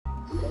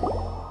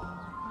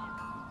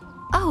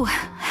Oh,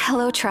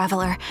 hello,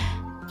 traveler.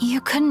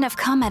 You couldn't have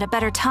come at a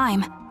better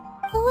time.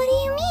 What do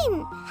you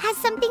mean? Has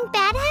something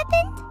bad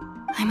happened?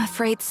 I'm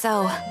afraid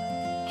so.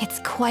 It's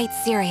quite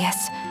serious.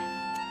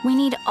 We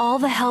need all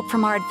the help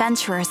from our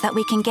adventurers that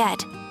we can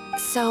get.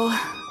 So,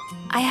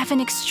 I have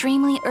an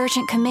extremely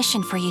urgent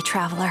commission for you,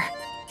 traveler.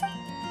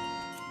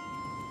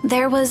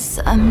 There was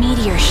a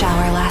meteor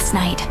shower last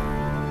night.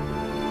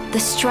 The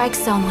strike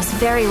zone was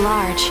very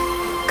large,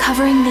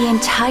 covering the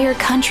entire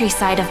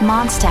countryside of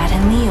Mondstadt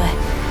and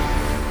Liyue.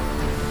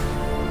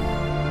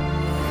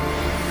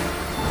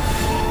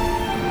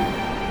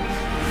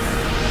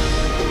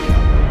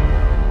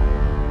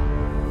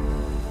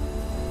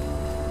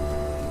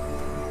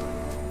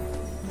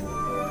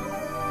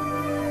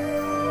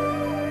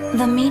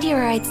 The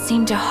meteorites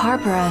seem to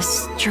harbor a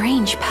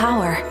strange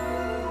power.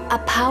 A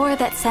power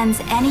that sends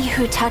any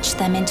who touch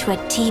them into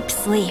a deep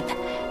sleep.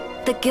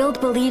 The guild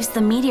believes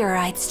the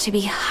meteorites to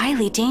be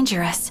highly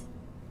dangerous.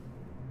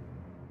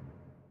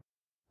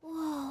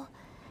 Whoa,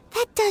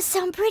 that does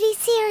sound pretty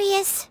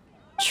serious.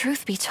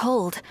 Truth be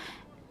told,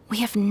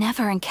 we have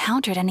never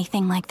encountered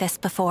anything like this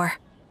before.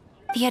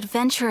 The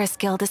Adventurers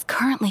Guild is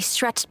currently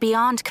stretched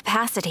beyond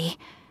capacity.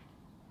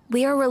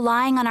 We are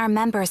relying on our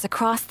members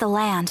across the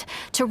land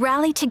to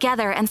rally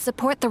together and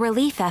support the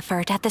relief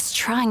effort at this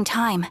trying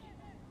time.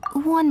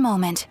 One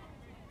moment.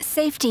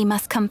 Safety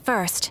must come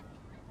first.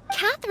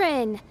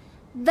 Catherine!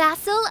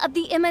 Vassal of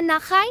the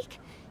Imanachike?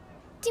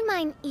 Do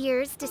mine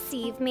ears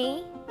deceive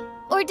me?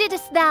 Or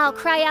didst thou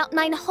cry out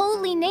mine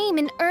holy name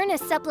in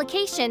earnest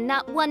supplication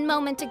not one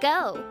moment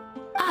ago?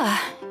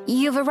 Ah,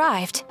 you've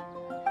arrived.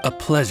 A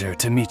pleasure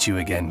to meet you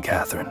again,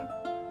 Catherine.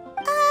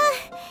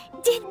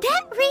 Did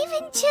that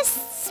raven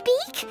just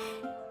speak?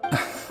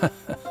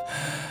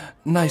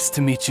 Nice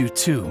to meet you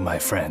too, my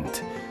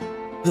friend.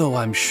 Though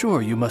I'm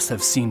sure you must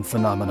have seen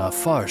phenomena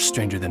far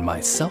stranger than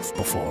myself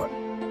before.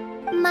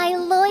 My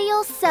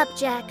loyal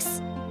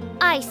subjects,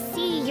 I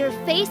see your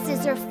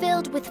faces are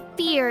filled with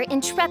fear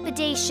and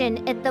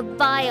trepidation at the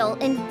vile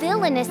and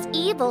villainous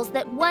evils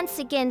that once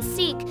again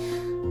seek,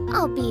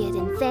 albeit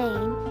in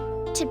vain,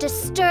 to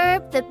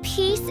disturb the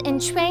peace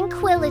and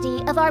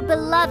tranquility of our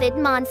beloved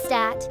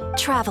Mondstadt.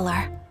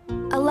 Traveler,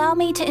 allow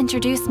me to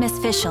introduce Miss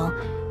Fischl,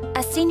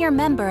 a senior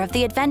member of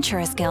the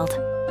Adventurers Guild.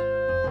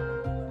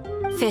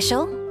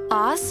 Fischl,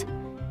 Oz,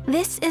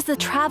 this is the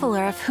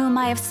traveler of whom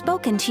I have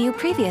spoken to you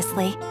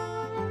previously.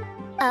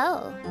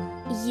 Oh,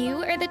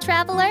 you are the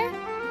traveler?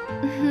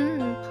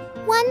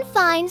 One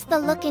finds the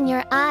look in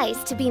your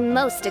eyes to be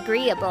most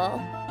agreeable.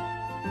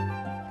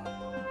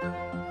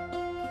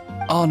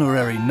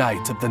 Honorary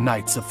Knight of the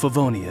Knights of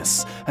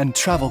Favonius and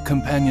travel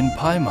companion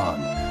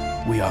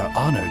Paimon, we are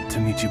honored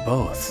to meet you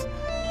both.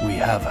 We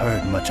have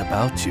heard much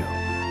about you.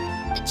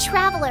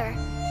 Traveler,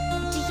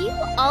 do you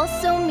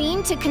also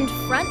mean to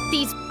confront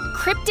these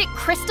cryptic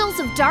crystals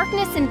of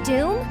darkness and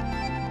doom?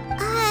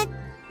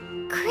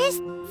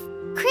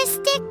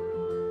 Christic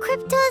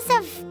cryptos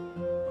of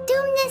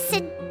doomness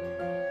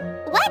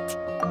and... what?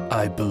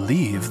 I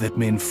believe that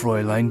Main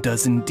Fräulein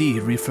does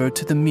indeed refer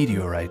to the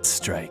meteorite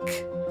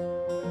strike.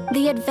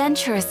 The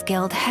Adventurers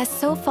Guild has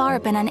so far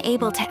been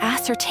unable to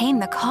ascertain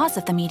the cause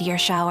of the meteor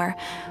shower,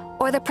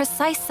 or the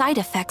precise side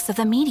effects of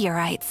the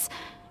meteorites.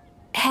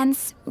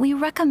 Hence, we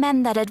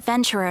recommend that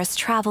adventurers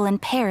travel in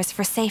pairs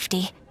for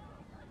safety.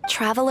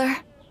 Traveler,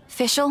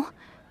 Fischl,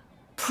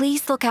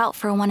 please look out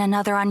for one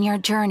another on your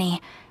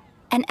journey,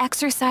 and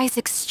exercise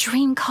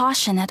extreme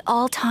caution at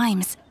all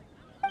times.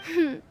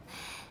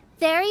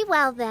 Very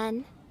well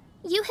then.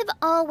 You have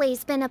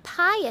always been a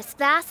pious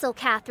vassal,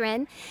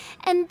 Catherine,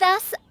 and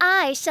thus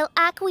I shall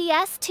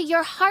acquiesce to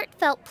your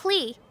heartfelt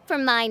plea for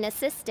mine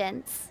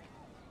assistance.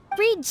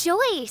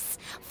 Rejoice,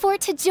 for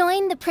to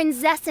join the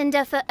Prinzessin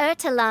de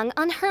Verurteilung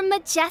on her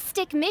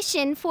majestic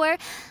mission for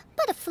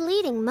but a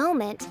fleeting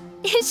moment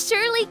is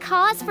surely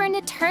cause for an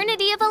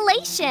eternity of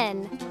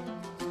elation.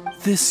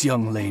 This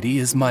young lady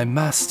is my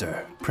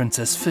master,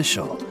 Princess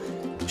Fischl.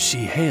 She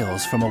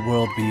hails from a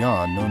world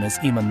beyond known as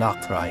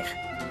Imanachreich.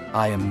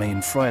 I am Main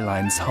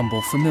Fräulein's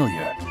humble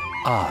familiar,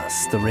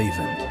 Oz the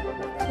Raven.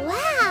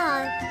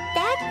 Wow,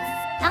 that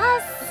all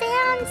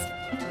sounds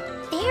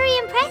very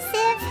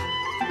impressive.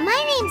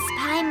 My name's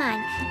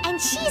Paimon, and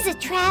she's a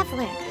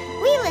traveler.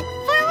 We look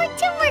forward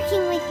to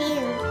working with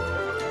you.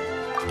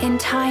 In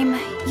time,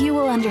 you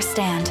will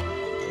understand.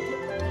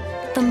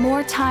 The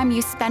more time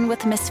you spend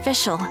with Miss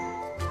Fischl,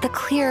 the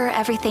clearer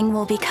everything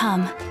will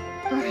become.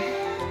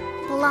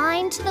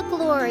 Blind to the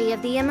glory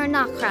of the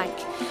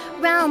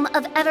Imanachreich, realm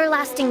of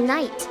everlasting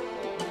night,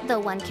 though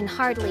one can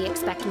hardly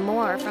expect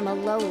more from a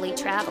lowly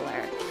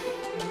traveler.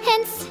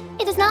 Hence,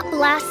 it is not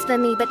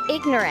blasphemy but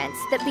ignorance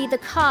that be the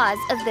cause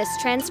of this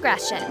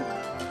transgression.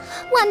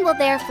 One will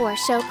therefore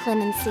show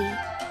clemency.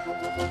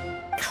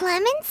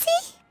 Clemency?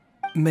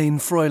 Main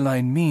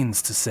Fräulein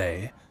means to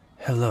say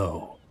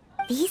hello.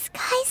 These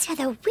guys are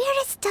the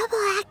weirdest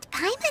double-act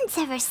Paimon's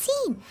ever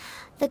seen.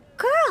 The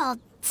girl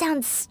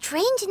sounds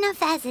strange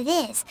enough as it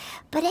is,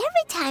 but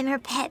every time her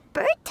pet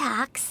bird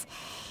talks,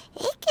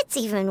 it gets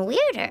even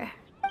weirder.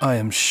 I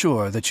am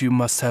sure that you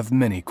must have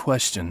many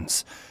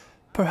questions.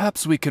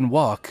 Perhaps we can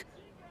walk,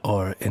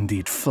 or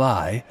indeed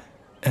fly,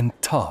 and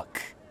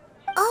talk.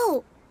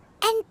 Oh,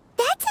 and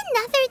that's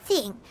another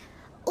thing.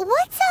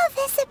 What's all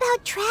this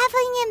about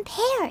traveling in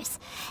pairs?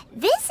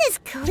 This is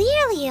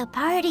clearly a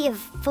party of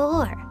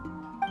 4.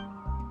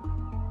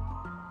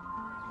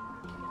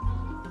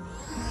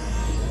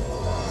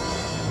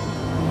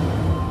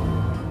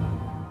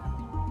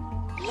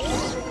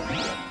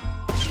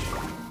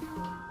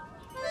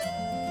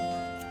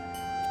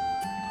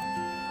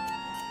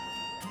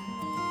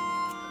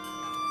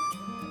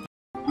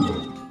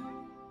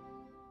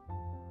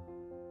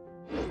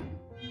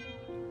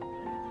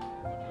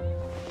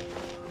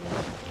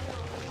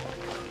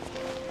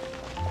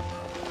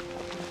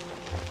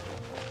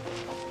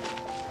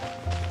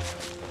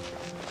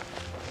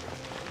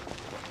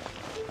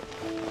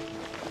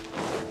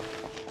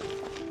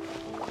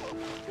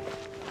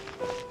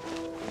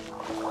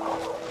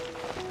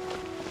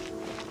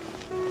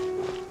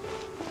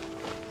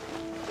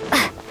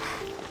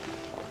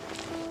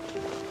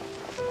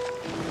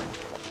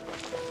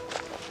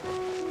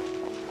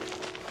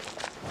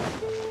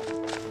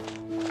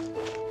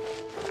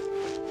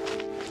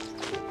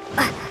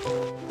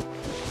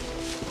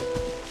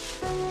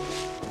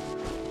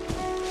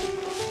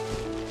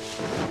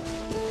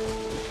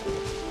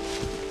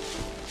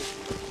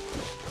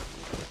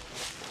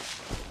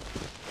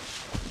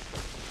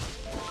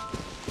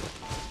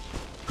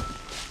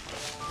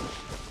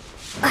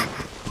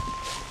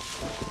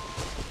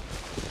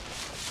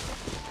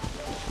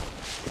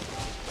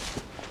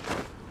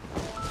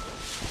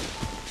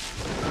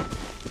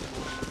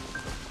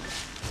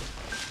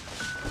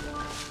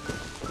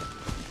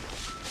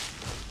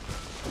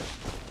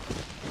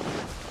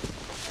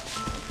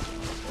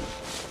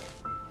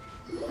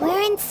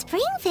 We're in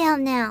Springvale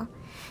now.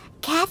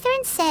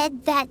 Catherine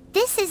said that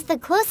this is the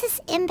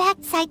closest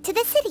impact site to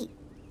the city.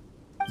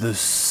 The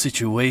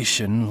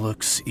situation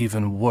looks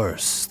even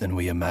worse than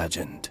we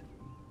imagined.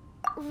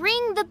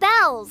 Ring the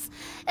bells!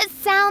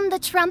 Sound the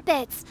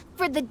trumpets,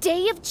 for the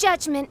day of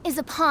judgment is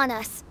upon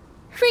us.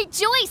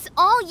 Rejoice,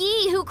 all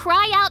ye who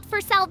cry out for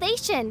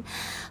salvation,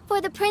 for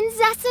the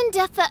Prinzessin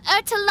de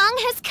Verurteilung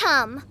has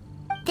come.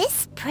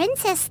 This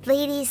princess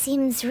lady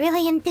seems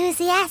really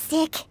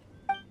enthusiastic.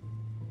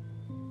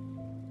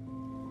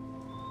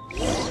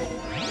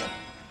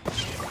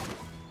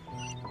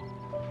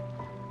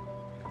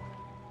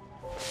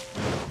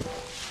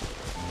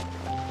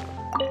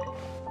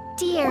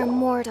 Dear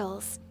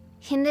mortals,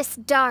 in this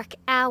dark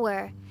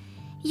hour,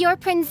 your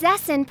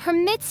Prinzessin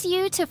permits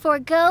you to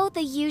forego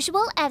the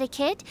usual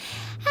etiquette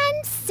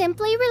and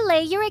simply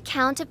relay your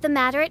account of the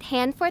matter at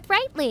hand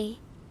forthrightly.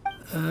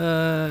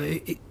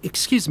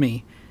 Excuse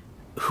me.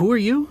 Who are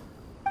you?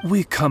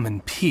 We come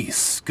in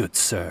peace, good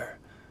sir.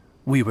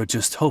 We were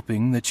just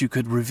hoping that you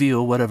could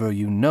reveal whatever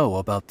you know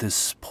about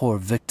this poor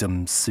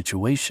victim's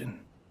situation.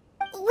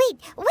 Wait!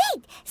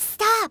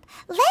 Stop!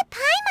 Let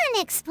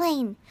Paimon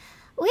explain.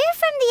 We're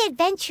from the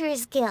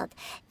Adventurers Guild.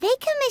 They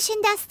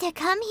commissioned us to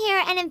come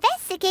here and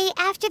investigate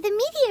after the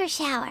meteor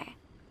shower.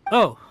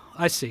 Oh,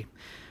 I see.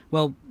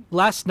 Well,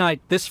 last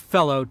night this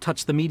fellow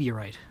touched the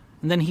meteorite,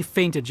 and then he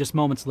fainted just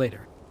moments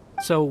later.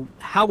 So,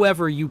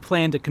 however you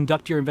plan to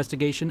conduct your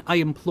investigation, I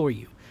implore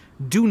you,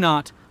 do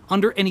not,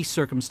 under any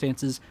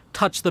circumstances,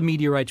 touch the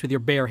meteorites with your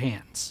bare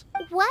hands.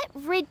 What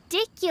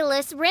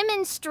ridiculous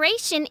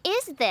remonstration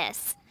is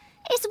this?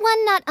 Is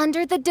one not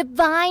under the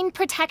divine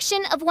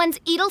protection of one's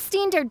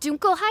Edelstein der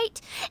Dunkelheit,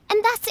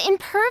 and thus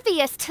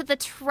impervious to the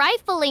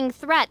trifling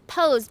threat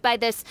posed by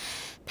this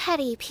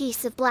petty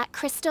piece of black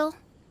crystal?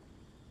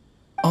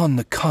 On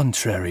the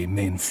contrary,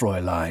 mein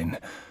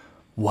Fräulein,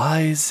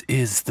 wise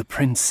is the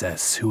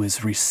princess who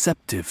is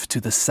receptive to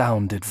the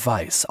sound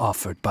advice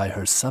offered by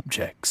her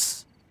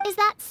subjects. Is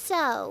that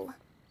so?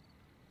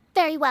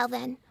 Very well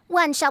then,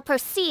 one shall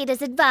proceed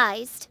as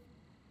advised.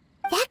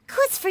 That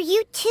goes for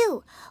you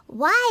too.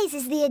 Wise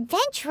is the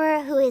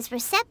adventurer who is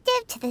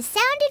receptive to the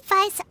sound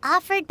advice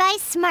offered by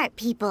smart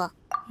people.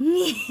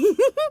 Paimon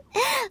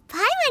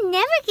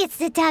never gets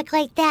to talk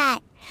like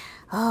that.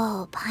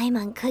 Oh,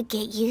 Paimon could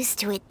get used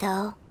to it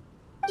though.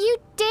 You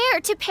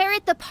dare to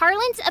parrot the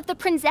parlance of the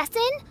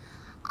Prinzessin?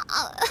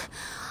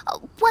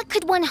 What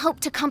could one hope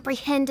to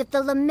comprehend of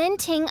the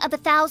lamenting of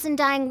 1,000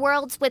 dying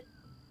worlds with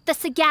the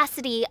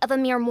sagacity of a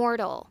mere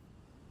mortal?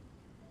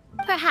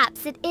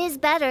 Perhaps it is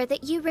better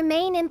that you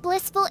remain in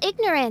blissful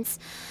ignorance,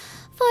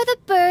 for the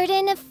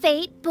burden of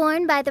fate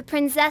borne by the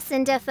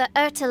Prinzessin de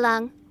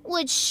Verurteilung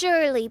would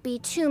surely be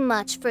too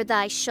much for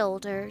thy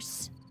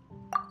shoulders.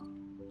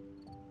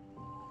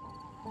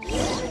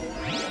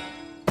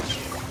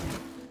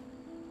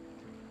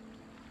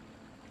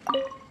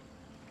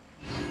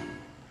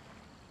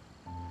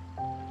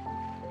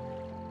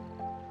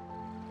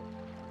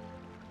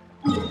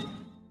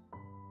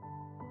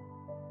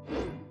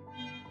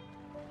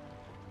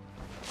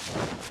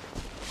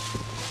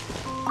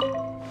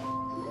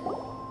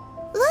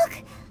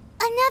 Look!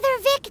 Another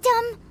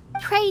victim!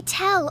 Pray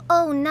tell,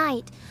 O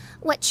knight,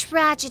 what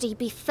tragedy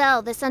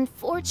befell this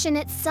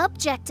unfortunate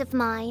subject of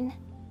mine?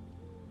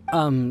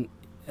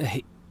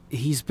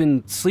 He's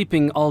been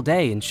sleeping all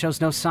day and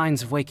shows no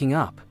signs of waking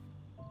up.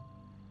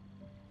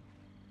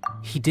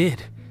 He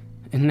did,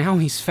 and now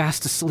he's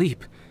fast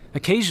asleep.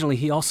 Occasionally,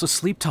 he also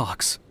sleep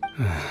talks.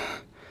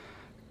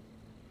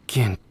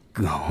 Can't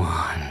go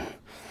on.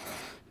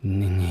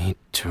 Need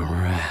to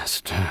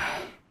rest.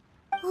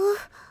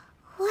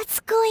 What's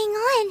going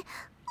on?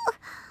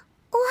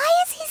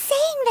 Why is he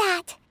saying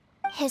that?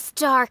 His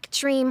dark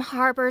dream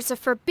harbors a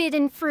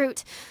forbidden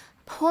fruit,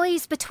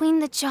 poised between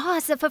the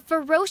jaws of a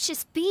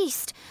ferocious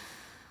beast.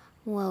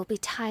 Woe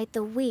betide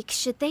the weak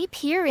should they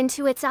peer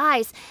into its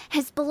eyes,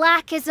 as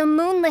black as a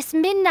moonless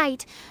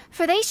midnight,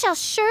 for they shall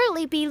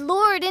surely be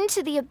lured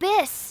into the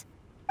abyss.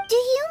 Do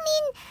you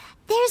mean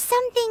there's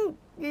something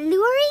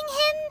luring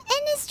him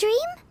in his dream?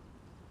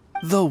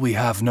 Though we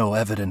have no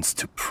evidence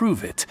to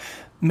prove it,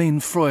 Mein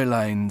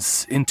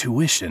Fräulein's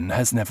intuition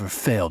has never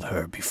failed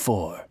her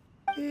before.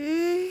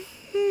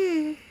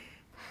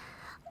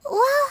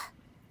 Well,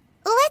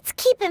 let's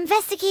keep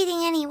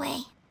investigating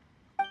anyway.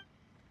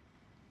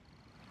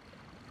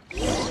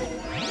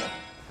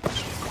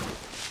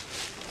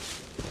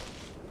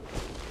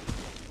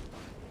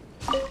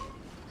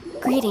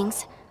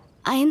 Greetings.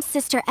 I am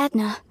Sister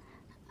Edna.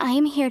 I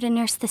am here to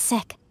nurse the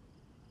sick.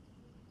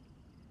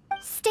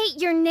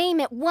 State your name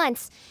at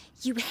once,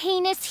 you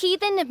heinous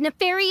heathen of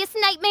nefarious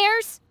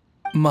nightmares!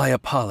 My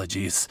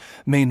apologies.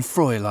 Mein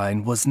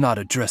Fräulein was not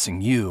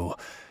addressing you.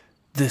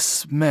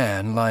 This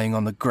man lying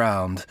on the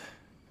ground,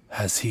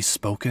 has he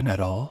spoken at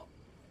all?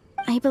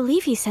 I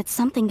believe he said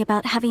something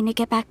about having to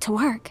get back to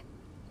work.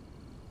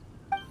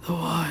 The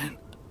wine.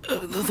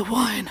 The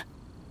wine.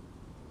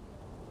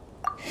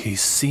 He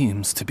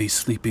seems to be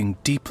sleeping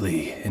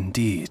deeply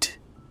indeed.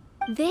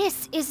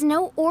 This is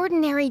no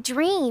ordinary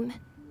dream.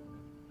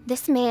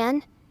 This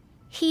man,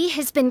 he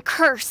has been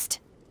cursed.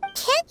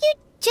 Can't you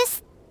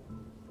just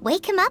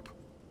wake him up?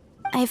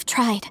 I've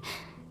tried.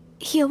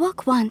 He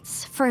awoke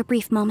once, for a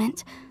brief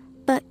moment,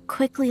 but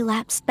quickly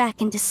lapsed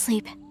back into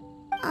sleep.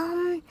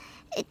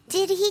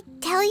 Did he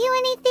tell you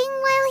anything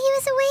while he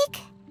was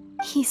awake?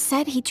 He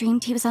said he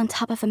dreamed he was on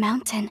top of a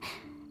mountain,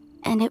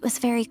 and it was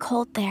very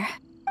cold there.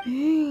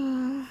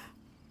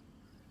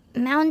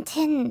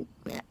 Mountain...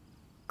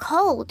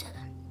 cold.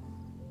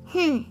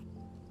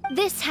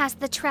 This has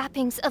the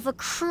trappings of a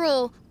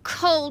cruel,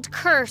 cold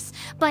curse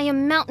by a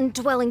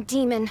mountain-dwelling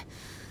demon.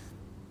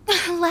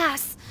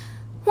 Alas,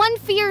 one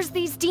fears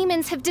these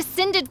demons have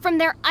descended from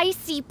their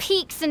icy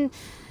peaks and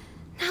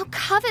now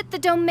covet the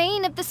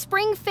domain of the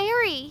Spring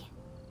Fairy.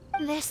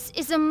 This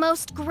is a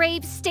most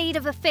grave state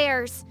of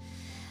affairs.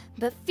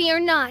 But fear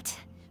not,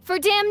 for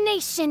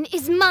damnation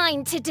is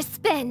mine to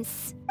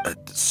dispense.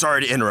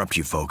 Sorry to interrupt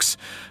you folks.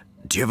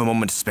 Do you have a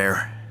moment to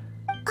spare?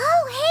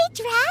 Oh, hey,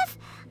 Drav.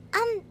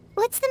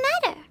 What's the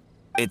matter?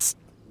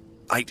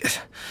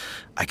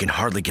 I can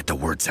hardly get the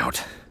words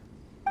out.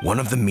 One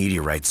of the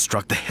meteorites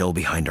struck the hill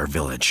behind our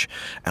village.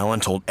 Alan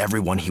told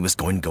everyone he was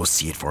going to go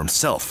see it for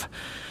himself.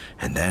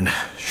 And then,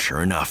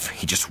 sure enough,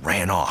 he just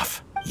ran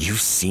off. You've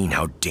seen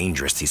how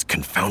dangerous these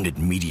confounded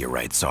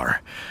meteorites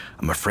are.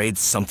 I'm afraid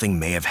something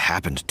may have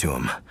happened to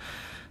him.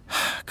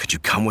 Could you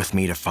come with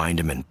me to find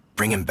him and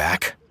bring him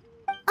back?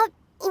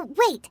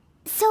 Wait.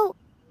 So,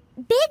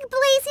 big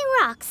blazing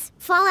rocks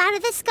fall out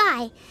of the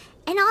sky,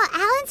 and all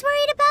Alan's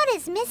worried about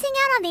is missing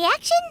out on the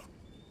action?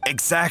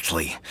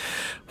 Exactly.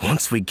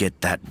 Once we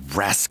get that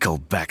rascal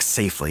back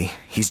safely,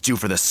 he's due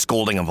for the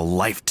scolding of a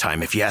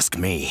lifetime, if you ask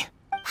me.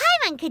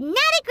 Paimon could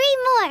not agree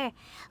more.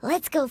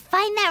 Let's go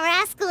find that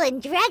rascal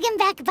and drag him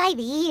back by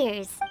the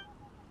ears.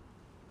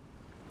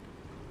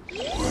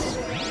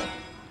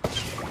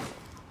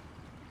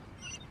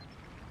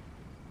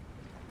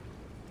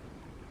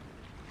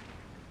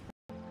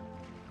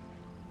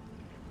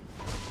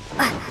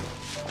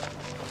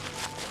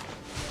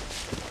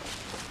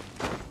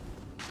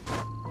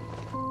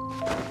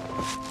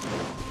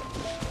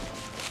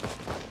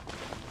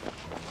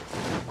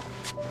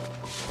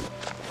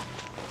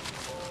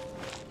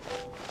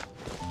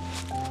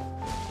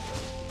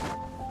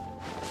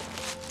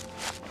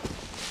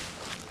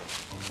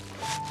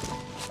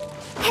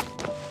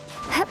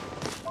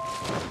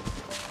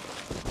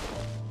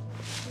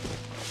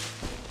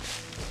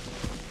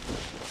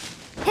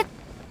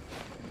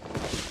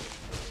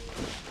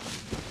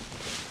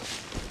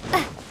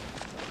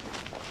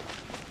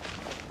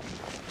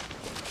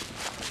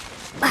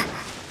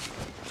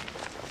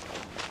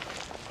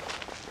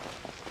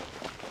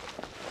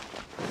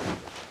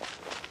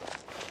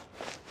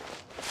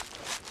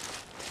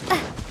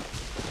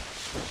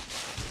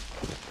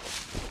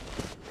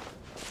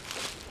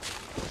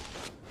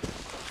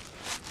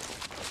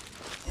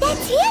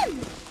 That's him!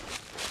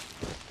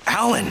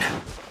 Alan!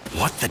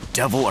 What the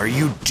devil are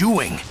you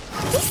doing?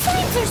 These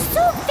signs are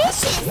so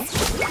vicious! Do you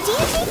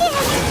think it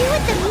has to do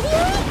with the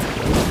meteorite?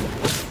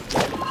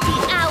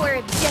 The hour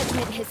of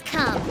judgment has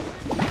come.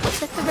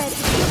 The threads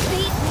of your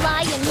fate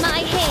lie in my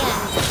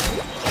hands.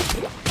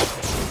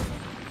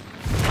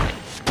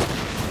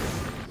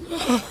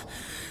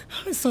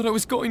 I thought I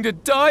was going to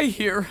die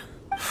here.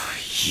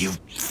 You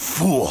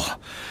fool!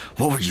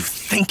 What were you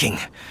thinking?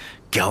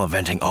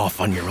 Gallivanting off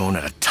on your own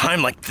at a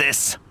time like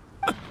this?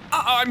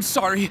 I'm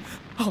sorry.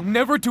 I'll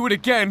never do it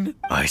again.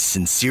 I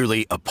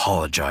sincerely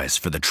apologize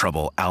for the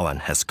trouble Alan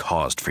has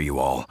caused for you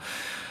all.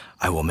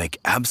 I will make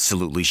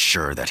absolutely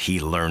sure that he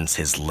learns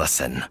his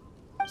lesson.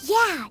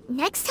 Yeah,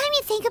 next time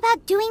you think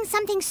about doing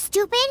something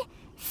stupid,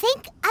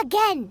 think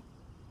again.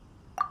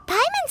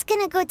 Paimon's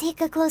gonna go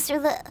take a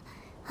closer look.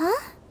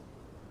 Huh?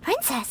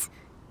 Princess,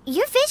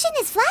 your vision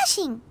is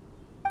flashing.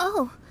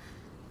 Oh,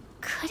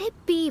 could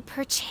it be,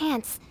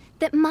 perchance,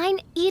 that mine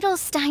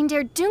Edelstein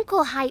der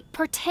Dunkelheit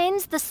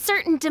portends the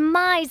certain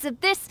demise of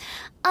this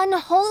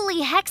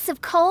unholy hex of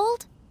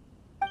cold?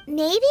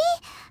 Maybe?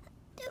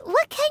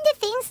 What kind of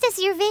things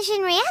does your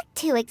vision react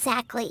to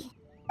exactly?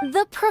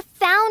 The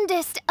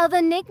profoundest of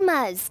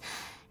enigmas.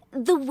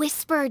 The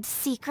whispered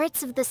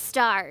secrets of the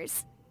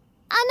stars.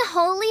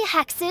 Unholy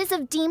hexes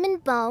of demon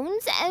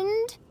bones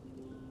and...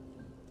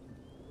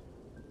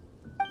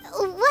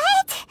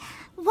 What?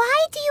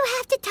 Why do you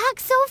have to talk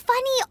so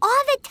funny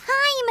all the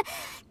time?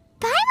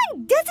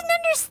 Paimon doesn't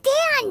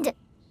understand!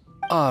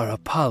 Our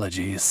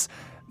apologies.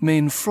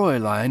 Mein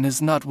Fräulein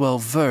is not well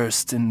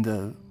versed in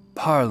the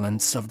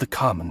parlance of the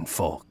common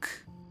folk.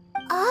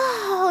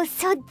 Oh,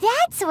 so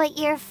that's what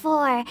you're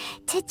for.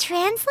 To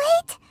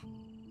translate?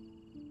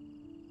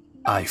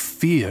 I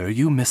fear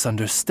you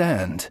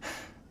misunderstand.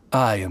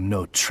 I am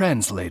no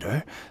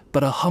translator,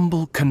 but a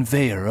humble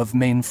conveyor of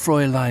Mein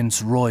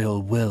Fräulein's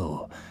royal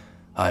will.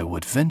 I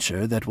would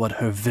venture that what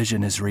her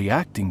vision is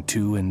reacting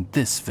to in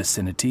this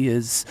vicinity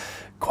is,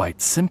 quite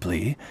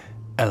simply,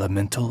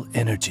 elemental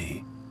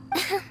energy.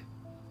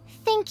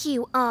 Thank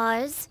you,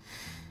 Oz.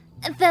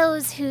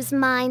 Those whose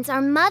minds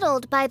are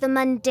muddled by the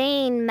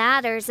mundane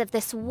matters of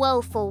this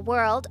woeful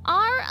world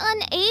are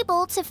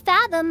unable to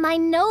fathom my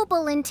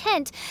noble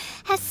intent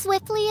as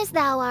swiftly as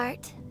thou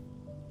art.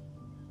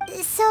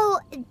 So,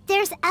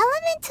 there's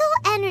elemental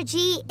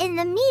energy in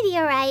the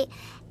meteorite,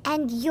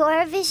 and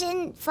your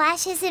vision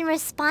flashes in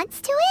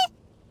response to it?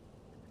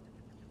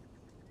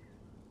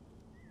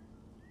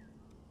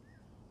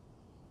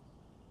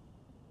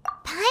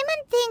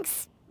 Paimon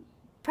thinks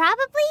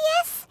probably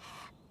yes.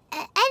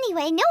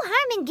 Anyway, no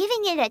harm in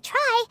giving it a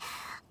try.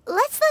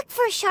 Let's look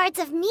for shards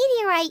of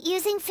meteorite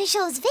using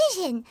Fischl's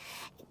vision.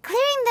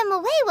 Clearing them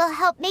away will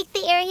help make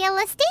the area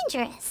less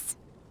dangerous.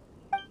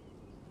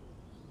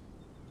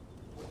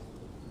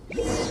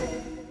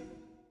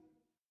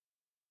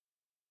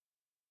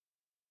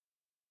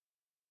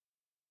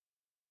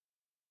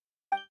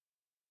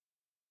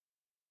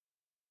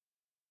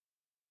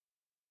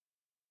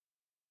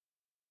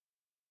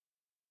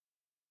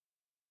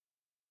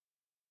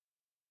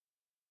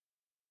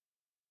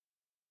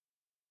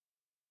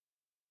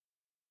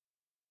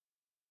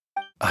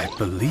 I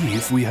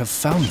believe we have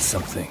found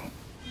something.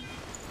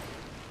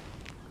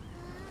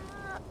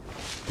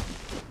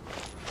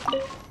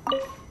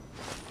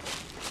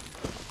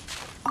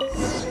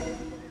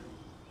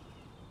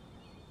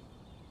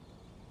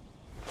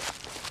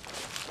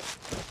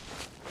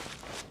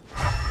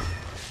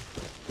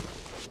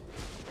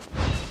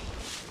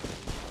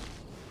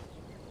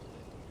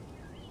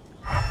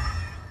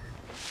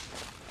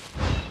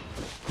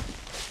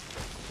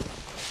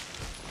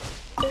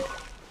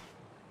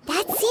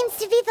 Seems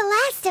to be the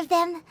last of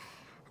them.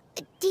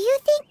 Do you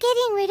think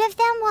getting rid of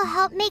them will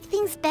help make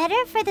things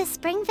better for the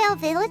Springvale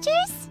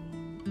villagers?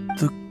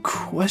 The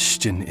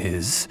question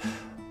is,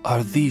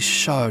 are these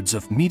shards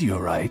of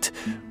meteorite,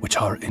 which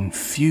are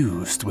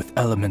infused with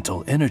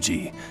elemental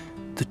energy,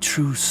 the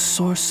true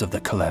source of the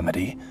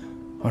calamity,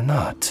 or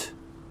not?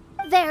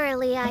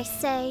 Verily, I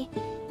say,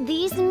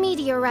 these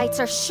meteorites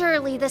are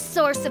surely the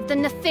source of the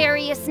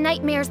nefarious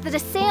nightmares that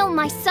assail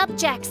my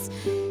subjects.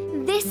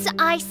 This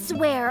I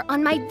swear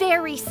on my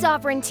very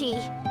sovereignty.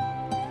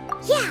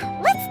 Yeah,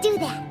 let's do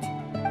that.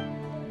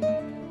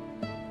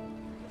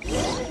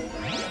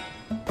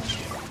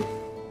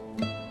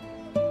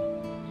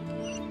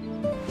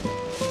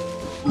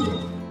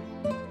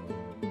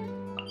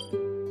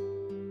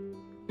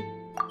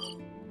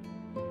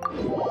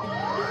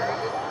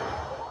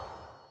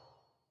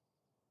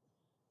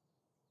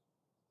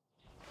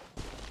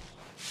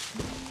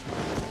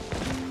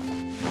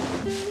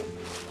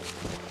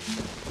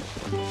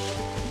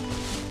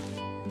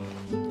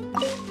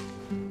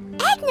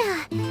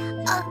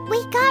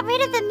 We got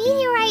rid of the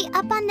meteorite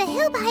up on the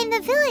hill behind the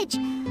village.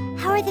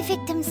 How are the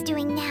victims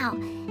doing now?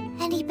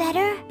 Any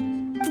better?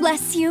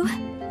 Bless you.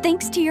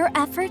 Thanks to your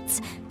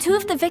efforts, 2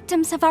 of the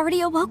victims have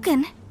already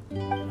awoken.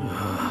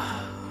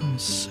 I'm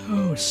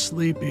so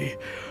sleepy.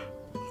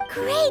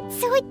 Great,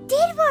 so it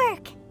did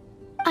work.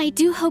 I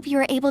do hope you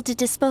are able to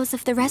dispose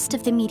of the rest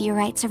of the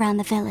meteorites around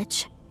the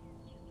village.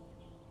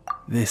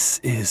 This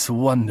is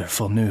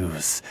wonderful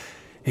news.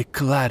 It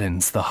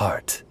gladdens the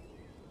heart.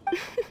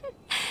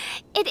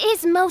 It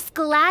is most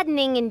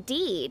gladdening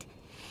indeed.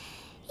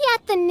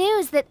 Yet the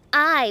news that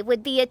I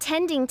would be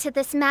attending to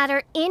this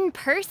matter in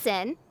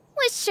person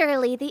was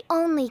surely the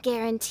only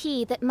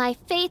guarantee that my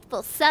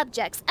faithful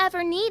subjects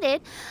ever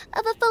needed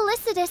of a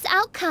felicitous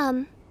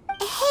outcome.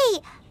 Hey,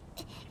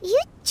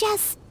 you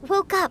just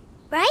woke up,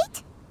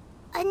 right?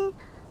 And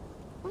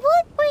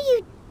what were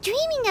you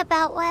dreaming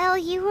about while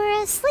you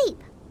were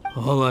asleep?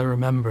 All I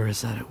remember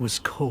is that it was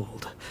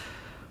cold.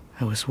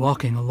 I was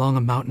walking along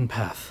a mountain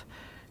path.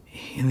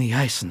 In the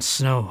ice and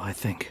snow, I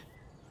think.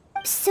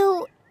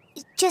 So,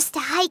 just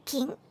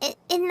hiking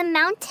in the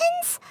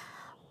mountains?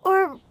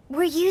 Or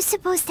were you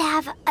supposed to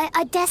have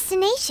a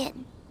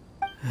destination?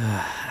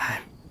 I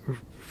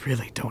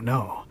really don't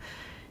know.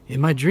 In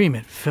my dream,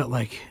 it felt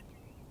like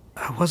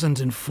I wasn't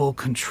in full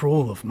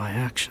control of my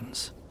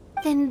actions.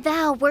 Then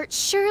thou wert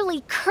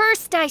surely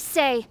cursed, I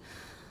say.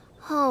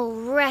 Oh,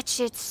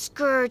 wretched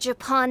scourge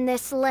upon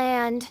this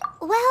land.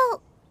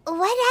 Well,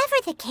 whatever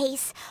the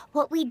case,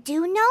 what we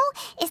do know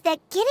is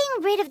that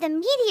getting rid of the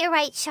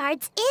meteorite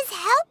shards is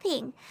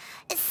helping.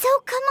 So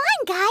come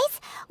on,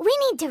 guys. We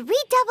need to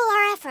redouble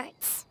our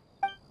efforts.